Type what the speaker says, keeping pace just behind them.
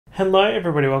Hello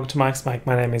everybody, welcome to Mike's Mike.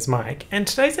 My name is Mike, and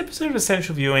today's episode of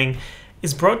Essential Viewing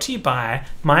is brought to you by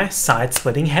my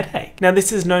side-splitting headache. Now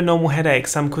this is no normal headache.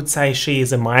 Some could say she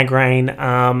is a migraine,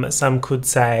 some could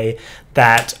say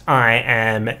that I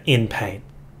am in pain.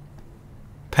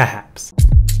 Perhaps.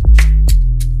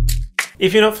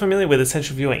 If you're not familiar with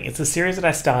Essential Viewing, it's a series that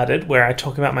I started where I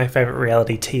talk about my favourite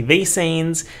reality TV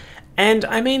scenes. And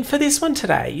I mean, for this one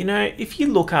today, you know, if you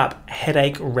look up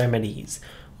headache remedies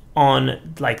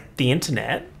on like the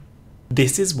internet,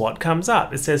 this is what comes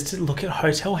up. It says to look at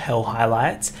hotel hell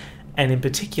highlights, and in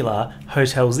particular,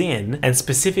 hotels in, and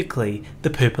specifically the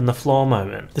poop on the floor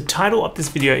moment. The title of this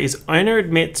video is Owner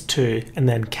Admits to, and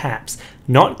then caps,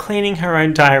 not cleaning her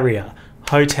own diarrhea,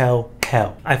 hotel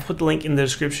hell. I've put the link in the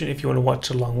description if you want to watch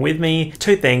along with me.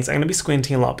 Two things, I'm going to be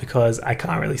squinting a lot because I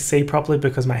can't really see properly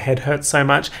because my head hurts so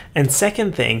much. And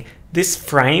second thing, this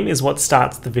frame is what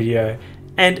starts the video,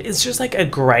 and it's just like a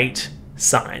great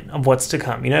sign of what's to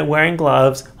come. You know, wearing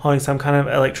gloves, holding some kind of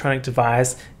electronic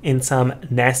device in some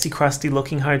nasty, crusty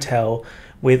looking hotel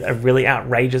with a really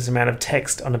outrageous amount of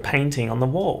text on a painting on the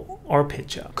wall or a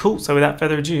picture. Cool, so without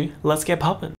further ado, let's get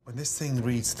popping. When this thing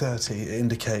reads 30, it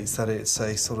indicates that it's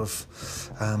a sort of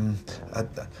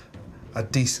a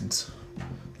decent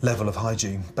level of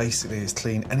hygiene. Basically, it's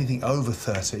clean. Anything over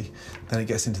 30, then it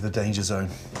gets into the danger zone.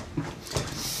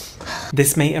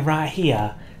 This meter right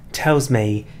here tells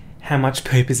me how much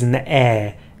poop is in the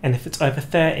air, and if it's over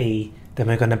 30, then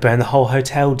we're gonna burn the whole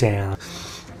hotel down.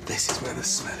 This is where the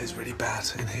smell is really bad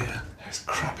in here. There's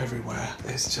crap everywhere.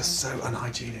 It's just so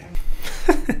unhygienic.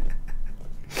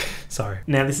 Sorry.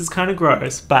 Now this is kind of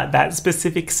gross, but that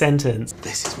specific sentence,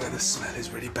 this is where the smell is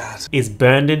really bad, is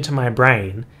burned into my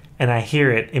brain, and I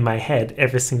hear it in my head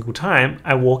every single time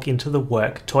I walk into the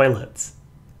work toilets.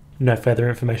 No further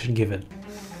information given.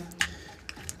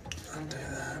 Undo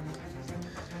that.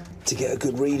 To get a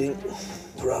good reading,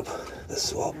 rub the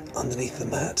swab underneath the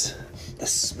mat. The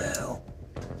smell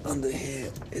under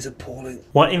here is appalling.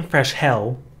 What in fresh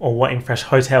hell, or what in fresh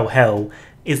hotel hell,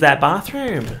 is that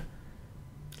bathroom?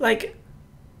 Like,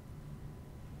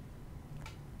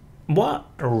 what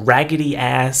raggedy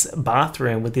ass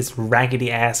bathroom with this raggedy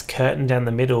ass curtain down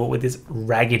the middle with this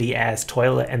raggedy ass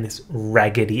toilet and this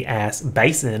raggedy ass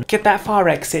basin? Get that fire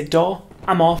exit door,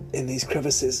 I'm off. In these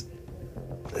crevices,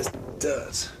 there's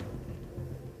dirt.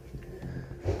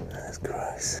 That's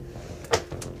gross.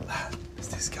 It's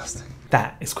disgusting.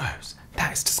 That is gross.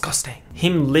 That is disgusting.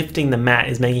 Him lifting the mat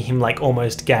is making him like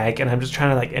almost gag, and I'm just trying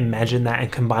to like imagine that, and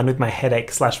combined with my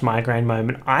headache / migraine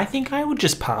moment, I think I would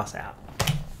just pass out.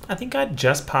 I think I'd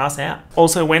just pass out.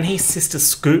 Also, when his sister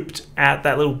scooped out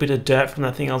that little bit of dirt from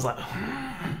that thing, I was like,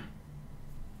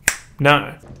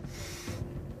 no.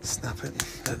 Snap it,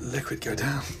 let the liquid go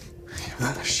down. Give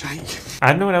that a shake.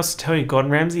 I don't know what else to tell you.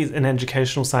 Gordon Ramsay is an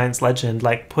educational science legend.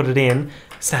 Like, put it in,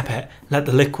 snap it, let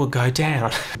the liquid go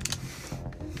down.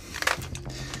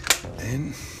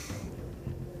 In.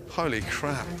 Holy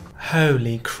crap.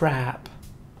 Holy crap.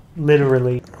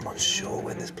 Literally. I'm not sure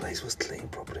when this place was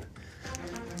cleaned properly.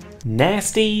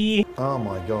 Nasty. Oh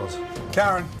my god.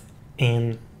 Karen.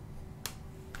 In.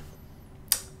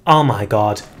 Oh my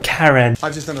god, Karen.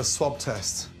 I've just done a swab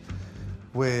test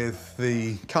with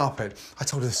the carpet. I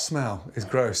told her the smell is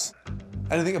gross.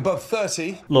 Anything above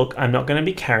 30. Look, I'm not going to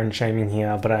be Karen shaming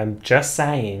here, but I'm just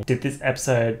saying, did this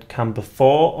episode come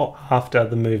before or after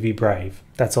the movie Brave?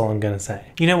 That's all I'm going to say.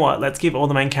 You know what? Let's give all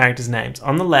the main characters names.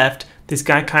 On the left, this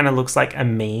guy kind of looks like a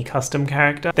me custom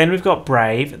character. Then we've got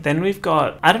Brave. Then we've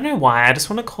got, I don't know why, I just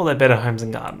want to call her Better Homes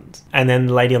and Gardens. And then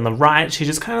the lady on the right, she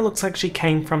just kind of looks like she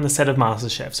came from the set of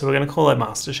MasterChef. So we're going to call her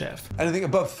MasterChef. Anything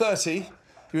above 30,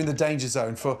 you're in the danger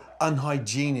zone for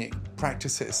unhygienic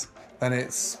practices. And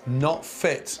it's not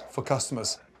fit for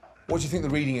customers. What do you think the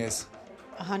reading is?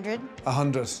 100.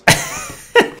 100.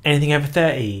 Anything over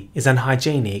 30 is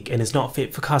unhygienic and is not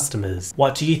fit for customers.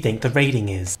 What do you think the rating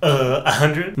is?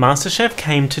 100? MasterChef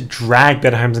came to drag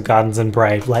Better Homes and Gardens and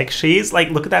Brave. Like, she's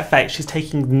like, look at that face. She's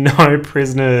taking no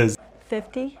prisoners.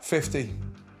 50. 50.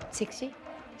 60.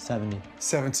 70.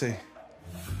 70.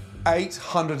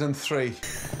 803.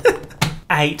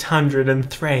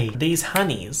 803. These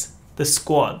honeys, the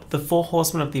squad, the 4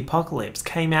 horsemen of the apocalypse,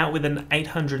 came out with an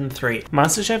 803.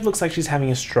 MasterChef looks like she's having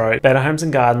a stroke. Better Homes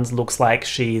and Gardens looks like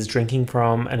she's drinking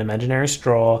from an imaginary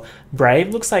straw. Brave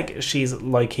looks like she's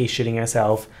low-key shitting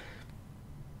herself.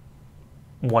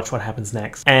 Watch what happens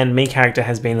next. And me character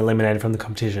has been eliminated from the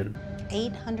competition.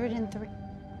 803.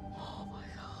 Oh my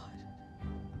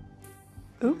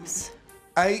god. Oops.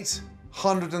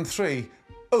 803.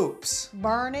 Oops.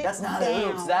 Burn it That's not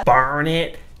down. oops. That Burn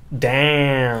it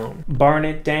down. Burn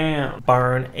it down.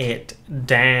 Burn it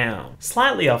down.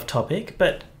 Slightly off topic,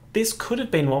 but this could have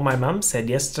been what my mum said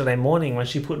yesterday morning when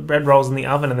she put bread rolls in the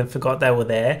oven and then forgot they were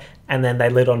there, and then they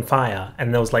lit on fire,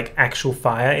 and there was like actual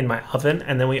fire in my oven,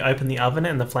 and then we opened the oven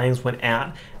and the flames went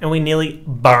out and we nearly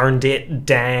burned it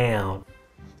down.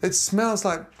 It smells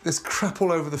like there's crap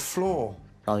all over the floor.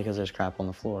 Probably because there's crap on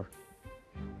the floor.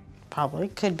 Probably.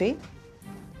 Could be.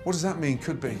 What does that mean,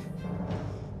 could be?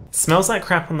 Smells like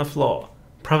crap on the floor.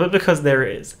 Probably because there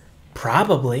is.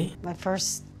 Probably. My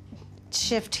first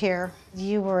shift here,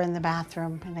 you were in the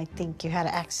bathroom, and I think you had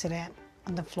an accident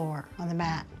on the floor, on the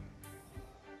mat.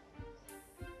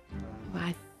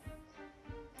 What?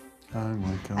 Oh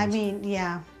my God. I mean,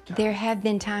 yeah. There have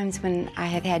been times when I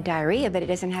have had diarrhea, but it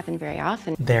doesn't happen very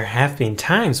often. There have been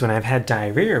times when I've had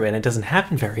diarrhea and it doesn't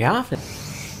happen very often.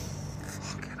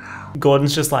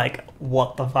 Gordon's just like,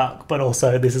 what the fuck? But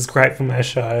also, this is great for my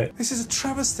show. This is a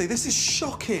travesty. This is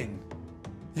shocking.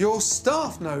 Your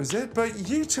staff knows it, but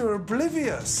you two are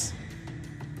oblivious.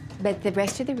 But the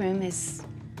rest of the room is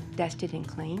dusted and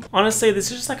clean. Honestly,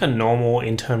 this is just like a normal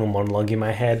internal monologue in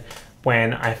my head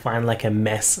when I find like a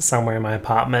mess somewhere in my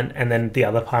apartment, and then the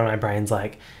other part of my brain's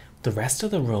like, the rest of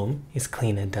the room is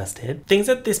clean and dusted. Things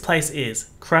that this place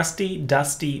is crusty,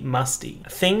 dusty, musty.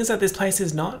 Things that this place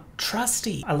is not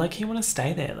trusty. I like you want to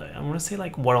stay there though. I want to see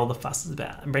like what all the fuss is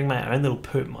about and bring my own little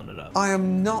poop monitor. I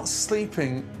am not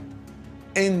sleeping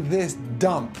in this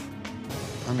dump.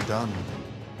 I'm done.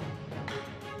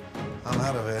 I'm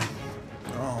out of here.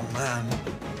 Oh man.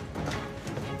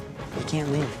 You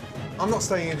can't leave. I'm not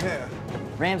staying in here.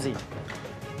 Ramsey,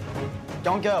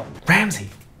 don't go. Ramsey,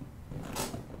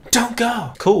 don't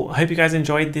go. Cool. I hope you guys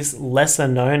enjoyed this lesser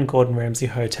known Gordon Ramsay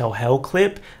Hotel Hell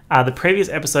clip. The previous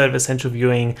episode of Essential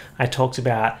Viewing, I talked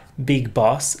about Big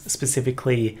Boss,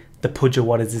 specifically the Pooja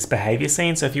What Is This Behaviour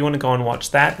scene. So if you want to go and watch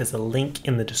that, there's a link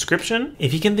in the description.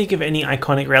 If you can think of any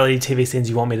iconic reality TV scenes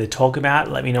you want me to talk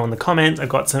about, let me know in the comments. I've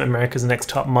got some America's Next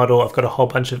Top Model. I've got a whole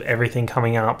bunch of everything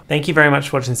coming up. Thank you very much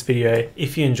for watching this video.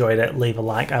 If you enjoyed it, leave a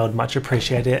like. I would much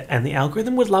appreciate it. And the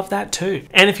algorithm would love that too.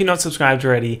 And if you're not subscribed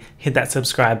already, hit that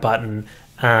subscribe button.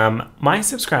 My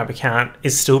subscriber count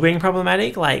is still being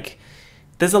problematic. Like,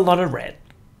 there's a lot of red.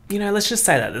 You know, let's just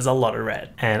say that there's a lot of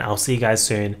red. And I'll see you guys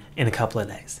soon in a couple of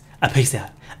days. Peace out.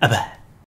 Bye.